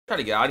Try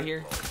to get out of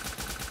here.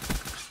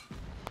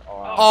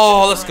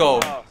 Oh, let's go.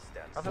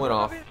 Went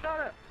off.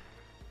 I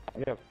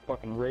got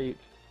fucking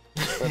raped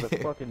by the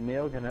fucking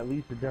nail gun at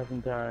least a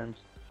dozen times.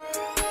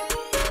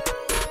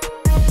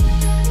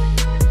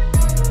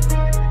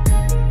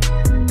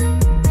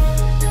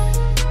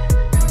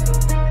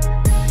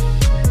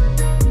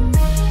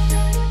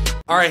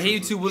 Alright, hey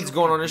YouTube, what's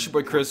going on? It's your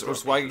boy Chris, or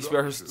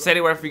swaggxblyt.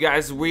 Say what for you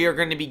guys. We are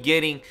going to be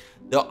getting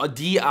the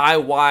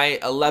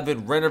DIY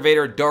 11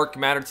 Renovator Dark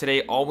Matter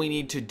today. All we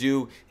need to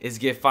do is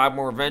get 5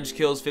 more revenge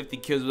kills, 50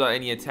 kills without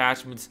any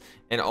attachments,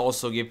 and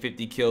also get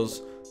 50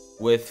 kills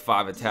with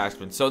 5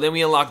 attachments. So then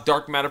we unlock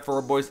Dark Matter for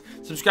our boys.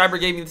 Subscriber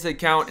gave me this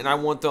account, and I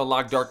want to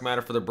unlock Dark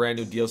Matter for the brand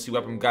new DLC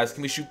weapon. Guys,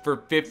 can we shoot for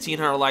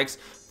 1,500 likes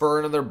for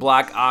another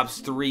Black Ops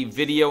 3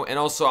 video? And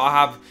also, I'll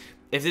have...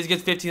 if this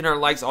gets 1,500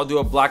 likes, I'll do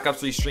a Black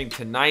Ops 3 stream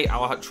tonight.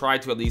 I'll try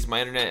to at least.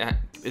 My internet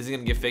isn't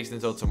going to get fixed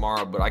until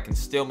tomorrow, but I can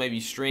still maybe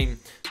stream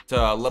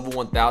to level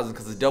 1,000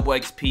 because it's double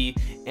XP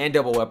and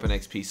double weapon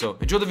XP. So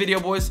enjoy the video,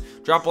 boys.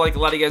 Drop a like. A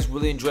lot of you guys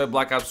really enjoy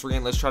Black Ops 3,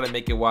 and let's try to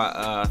make it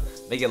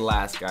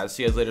last, guys.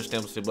 See you guys later.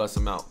 Stay blessed.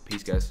 I'm out.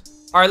 Peace, guys.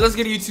 All right, let's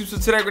get to YouTube. So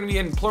today we're going to be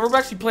in. We're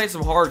actually playing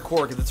some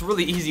hardcore because it's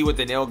really easy with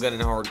the nail gun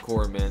and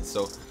hardcore, man.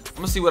 So I'm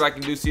going to see what I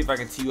can do. See if I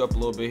can tee you up a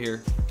little bit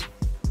here.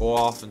 Go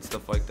off and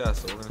stuff like that.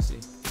 So we're going to see.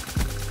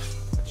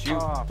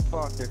 Oh,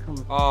 fuck, they're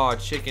coming. Oh,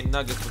 chicken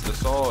nuggets with the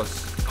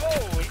sauce.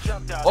 Oh, he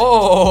jumped out.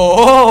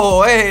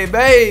 Oh, hey,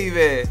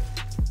 baby.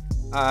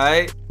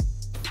 Alright.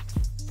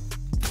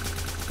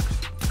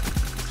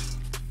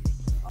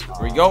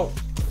 Here we go.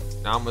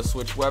 Now I'm going to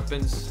switch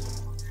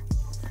weapons.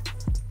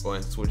 Go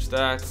ahead and switch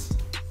that.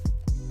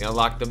 Gonna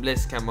lock the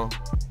bliss camo.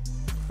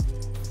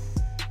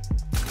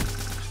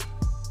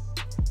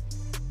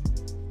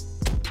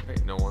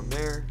 Okay, no one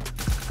there.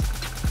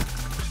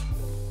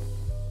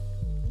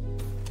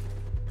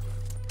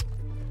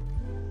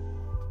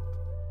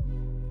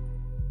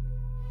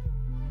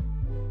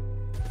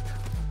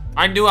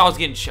 I knew I was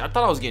getting I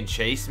thought I was getting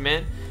chased,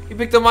 man. You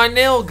picked up my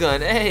nail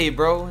gun. Hey,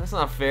 bro. That's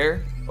not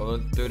fair. Oh,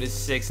 dude, it's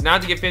 6. Now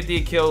to get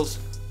 50 kills.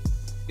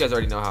 You guys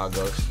already know how it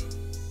goes.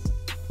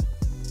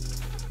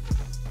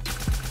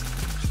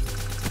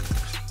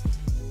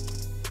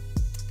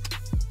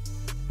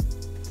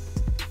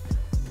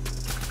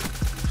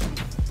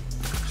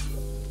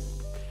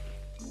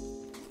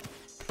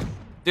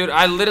 Dude,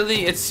 I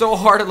literally, it's so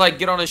hard to like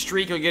get on a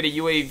streak or get a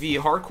UAV.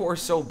 Hardcore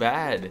is so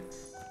bad.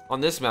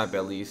 On this map,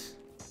 at least.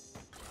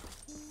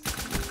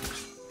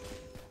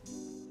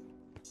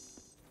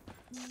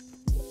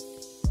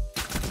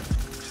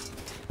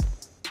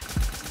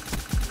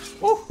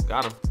 Woo,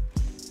 got him.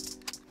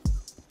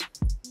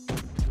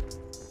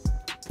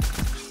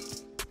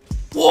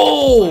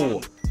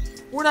 Whoa!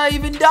 Where'd I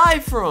even die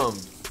from?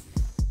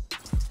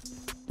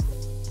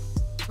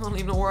 I don't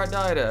even know where I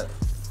died at.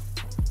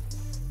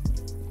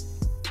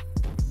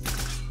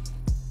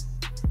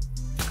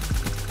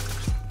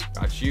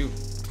 Got you.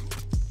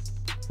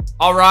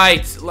 All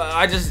right,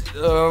 I just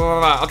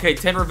okay.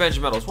 10 revenge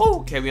medals. Whoa.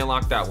 Okay, we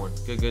unlocked that one.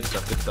 Good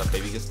stuff,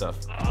 baby. Good stuff.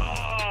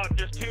 Oh,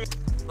 just 2.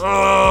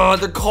 Oh,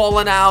 they're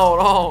calling out.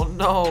 Oh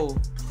no,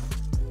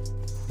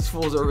 these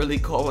fools are really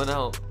calling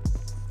out.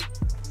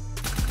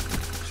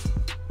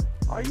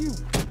 Are you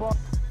fuck?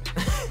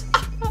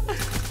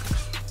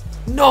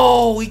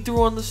 No, he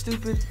threw on the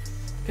stupid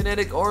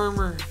kinetic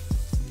armor.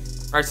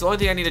 All right, so the only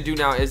thing I need to do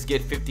now is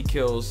get 50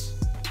 kills.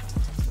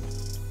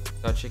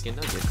 Got chicken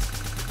nuggets.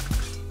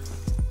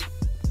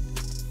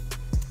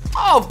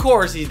 Oh, of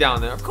course he's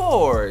down there. Of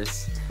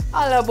course.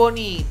 A la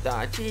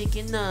bonita,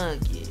 chicken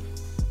nugget.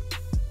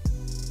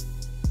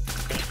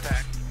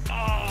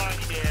 Oh,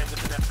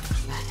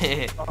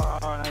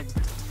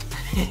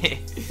 he did.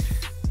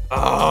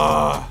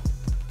 Oh,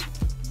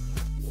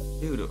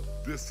 dude.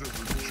 This is a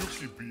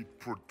Chuki beat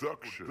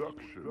production.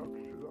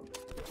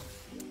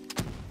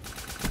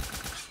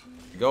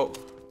 Go.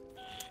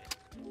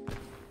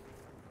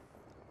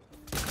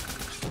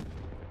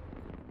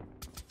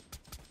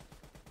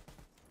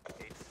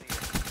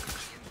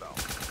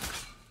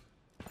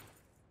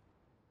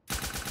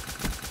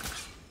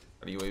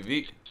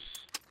 UAV.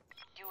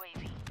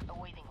 UAV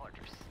awaiting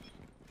orders.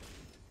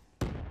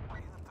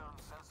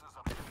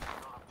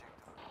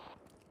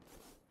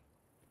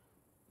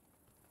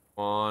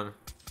 On.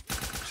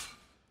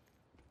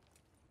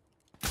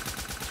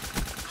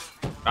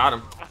 Got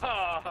him.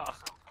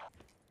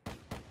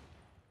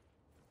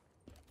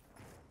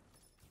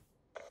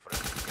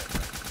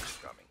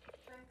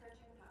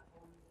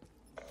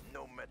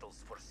 No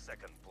medals for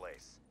 2nd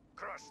place.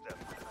 Crush them.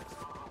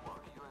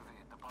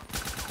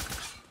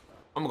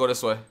 I'm gonna go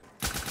this way.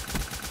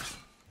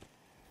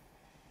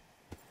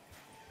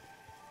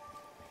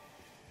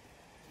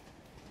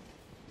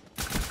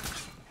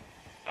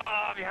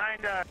 Oh,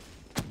 behind us.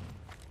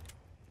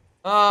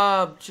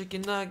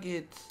 Chicken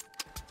nuggets.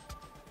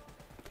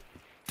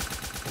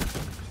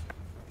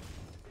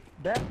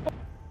 That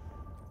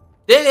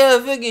They are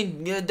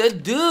fucking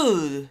that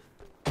dude.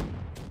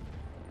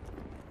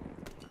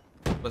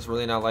 Must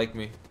really not like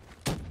me.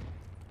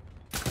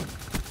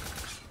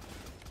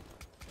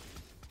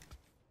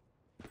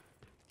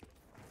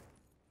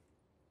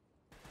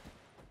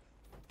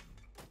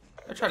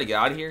 I try to get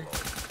out of here.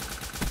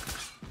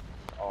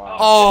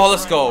 Oh,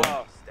 let's go.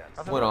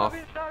 Went off.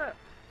 I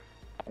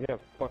got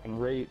fucking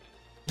raped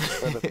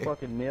by the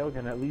fucking nail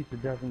gun at least a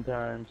dozen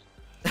times.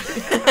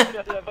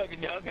 That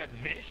fucking nail gun's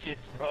vicious,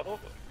 bro.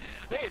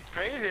 I think it's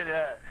crazy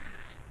that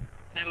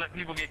they let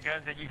people get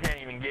guns that you can't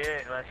even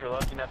get unless you're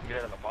lucky enough to get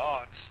out of the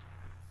box.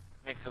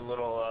 Makes it a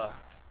little,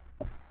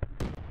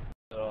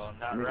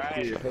 not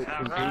right.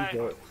 Not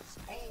right.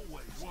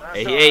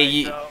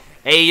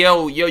 Hey,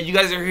 yo, you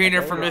guys are hearing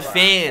it from the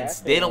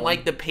fans. They don't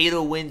like the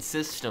pay-to-win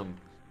system.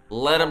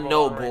 Let them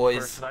know,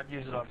 boys. I'd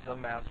use it on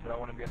some maps, but I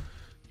want to be.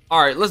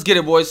 All right, let's get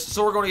it, boys.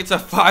 So we're going to get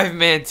to a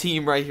 5-man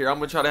team right here. I'm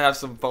going to try to have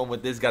some fun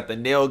with this. Got the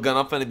nail gun.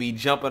 I'm going to be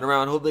jumping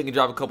around. Hopefully, I can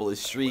drop a couple of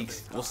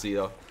streaks. We'll see,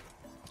 though.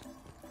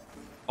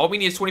 All we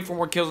need is 24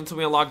 more kills until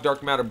we unlock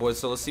Dark Matter, boys.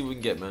 So let's see what we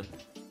can get, man.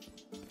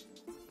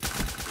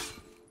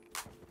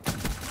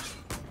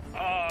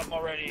 I'm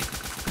already.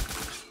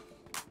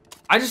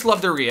 I just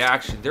love their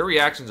reaction. Their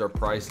reactions are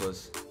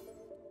priceless.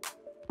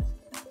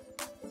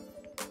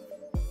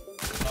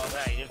 Oh,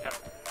 man,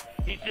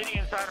 he's sitting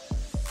inside.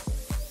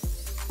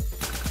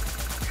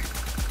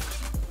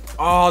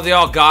 Oh, they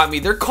all got me.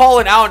 They're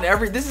calling out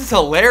and this is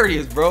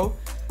hilarious, bro.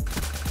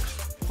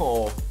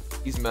 Oh,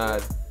 he's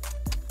mad.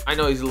 I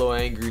know he's a little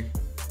angry.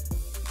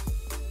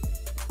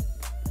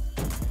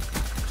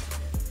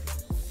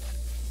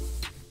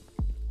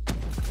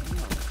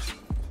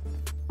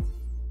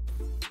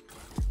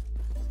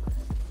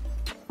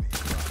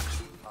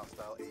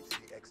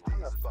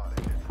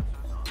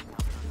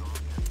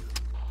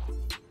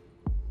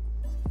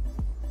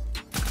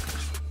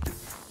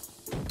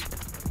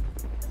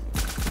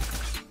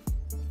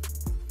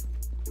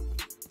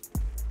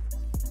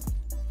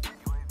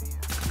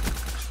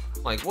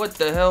 Like, what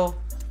the hell?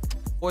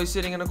 Boy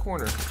sitting in a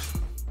corner.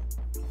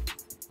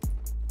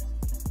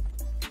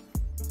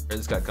 Here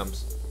this guy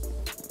comes.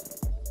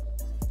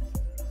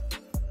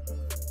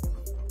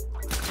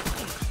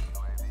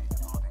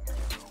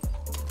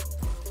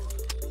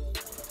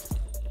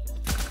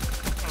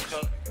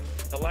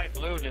 The light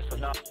blue just was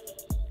not.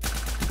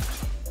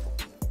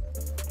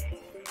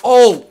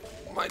 Oh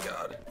my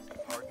god.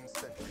 Hardened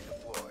sentry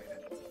deployed.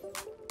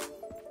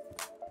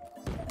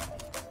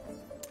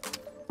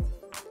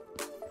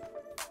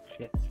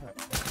 Shit.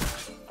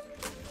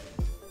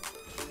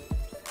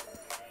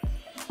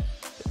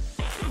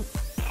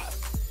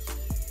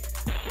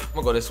 I'm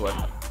gonna go this way.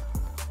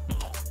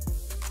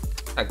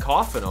 That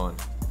coffin on.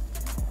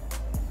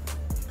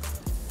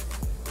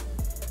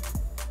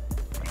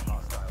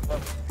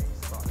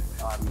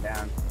 I'm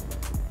down.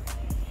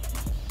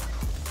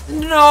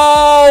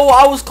 No,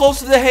 I was close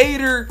to the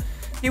hater.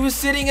 He was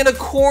sitting in a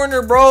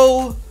corner,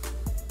 bro.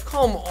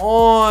 Come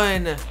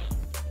on.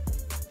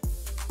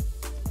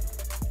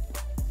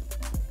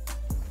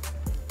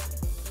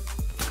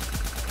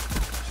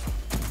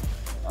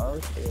 Oh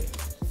shit.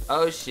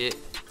 Oh shit.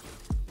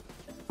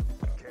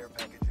 Care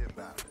package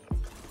inbound.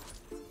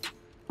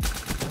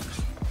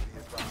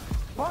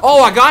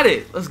 Oh, I got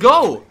it. Let's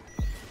go.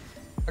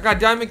 I got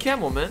Diamond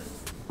Camel, man.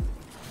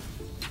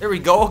 There we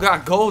go.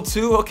 Got gold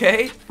too.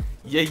 Okay.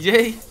 Yay,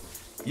 yay.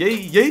 Yay,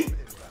 yay. Alright,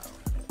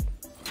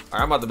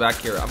 I'm about to back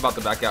here. I'm about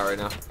to back out right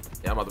now.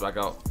 Yeah, I'm about to back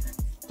out.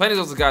 Playing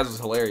against those guys was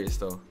hilarious,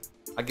 though.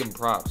 I give them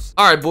props.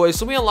 Alright, boys.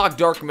 So we unlocked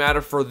Dark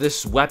Matter for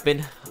this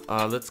weapon.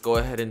 Let's go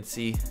ahead and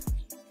see.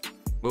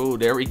 Ooh,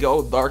 there we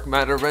go. Dark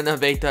Matter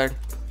renovated.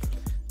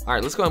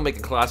 Alright, let's go ahead and make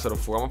a class out of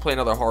 4. I'm gonna play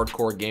another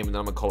hardcore game and then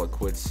I'm gonna call it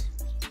quits.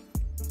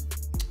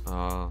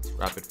 It's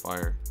rapid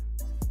fire.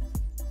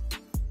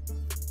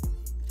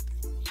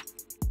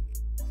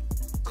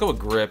 Let's go with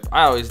grip.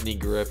 I always need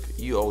grip.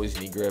 You always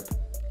need grip.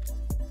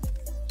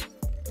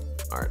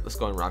 Alright, let's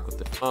go and rock with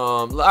it.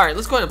 Alright,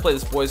 let's go ahead and play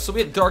this, boys. So we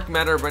have Dark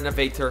Matter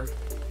Renovator.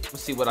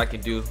 Let's see what I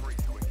can do.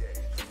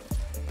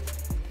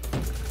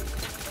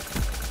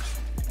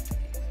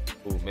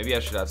 Ooh, maybe I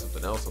should add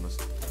something else on this.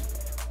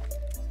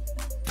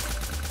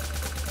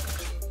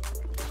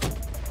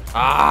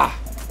 Ah!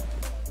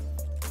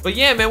 But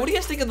yeah, man, what do you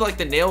guys think of like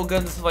the nail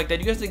guns and stuff like that?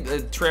 Do you guys think the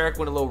Treyarch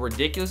went a little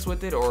ridiculous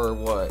with it or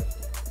what?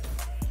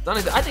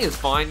 I think it's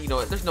fine. You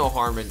know, there's no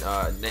harm in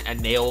a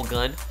nail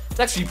gun. It's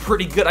actually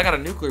pretty good. I got a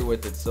nuclear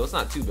with it, so it's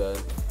not too bad.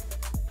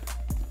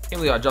 Can't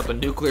believe I dropped a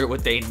nuclear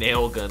with a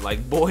nail gun.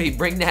 Like, boy,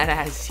 bring that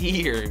ass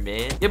here,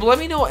 man. Yeah, but let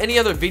me know any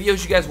other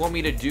videos you guys want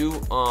me to do.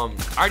 I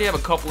already have a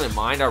couple in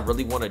mind I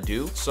really want to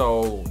do.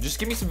 So just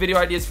give me some video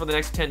ideas for the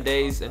next 10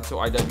 days until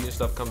IW and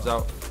stuff comes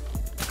out.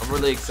 I'm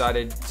really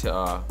excited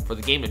to for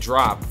the game to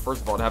drop.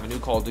 First of all, to have a new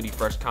Call of Duty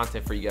fresh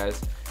content for you guys.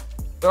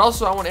 But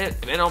also, I want to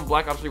end on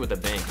Black Ops 3 with a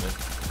bang, man.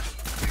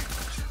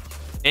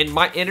 And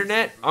my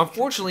internet,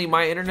 unfortunately,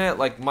 my internet,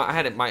 like I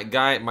had my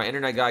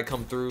internet guy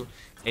come through,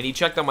 and he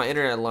checked on my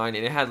internet line,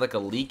 and it had like a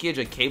leakage,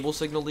 a cable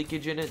signal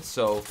leakage in it.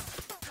 So,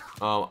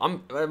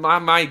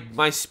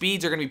 my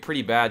speeds are gonna be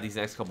pretty bad these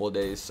next couple of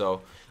days.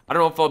 So, I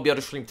don't know if I'll be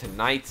able to stream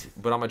tonight,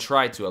 but I'm gonna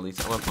try to at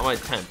least. I'm gonna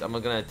attempt. I'm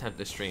gonna attempt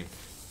to stream,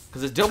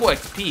 cause it's double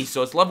XP,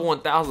 so it's level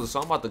 1000. So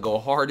I'm about to go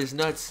hard as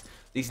nuts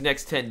these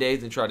next 10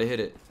 days and try to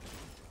hit it.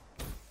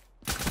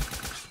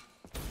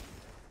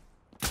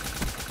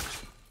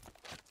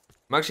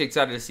 I'm actually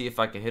excited to see if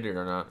I can hit it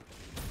or not.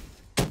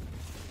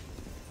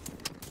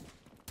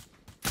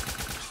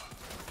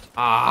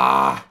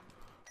 Ah,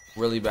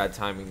 really bad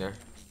timing there.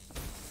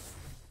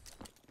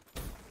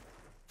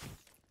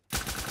 There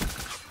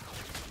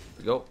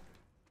we go.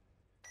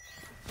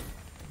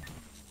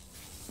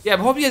 Yeah, I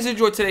hope you guys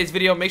enjoyed today's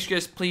video. Make sure you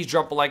guys please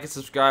drop a like and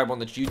subscribe on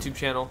the YouTube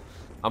channel.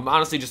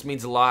 Honestly, just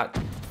means a lot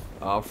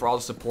for all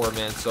the support,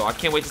 man. So I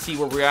can't wait to see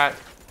where we're at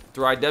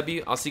through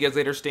IW. I'll see you guys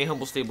later. Stay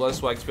humble, stay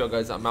blessed. swaggxblyt,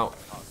 guys. I'm out.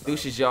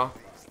 Deuces, y'all.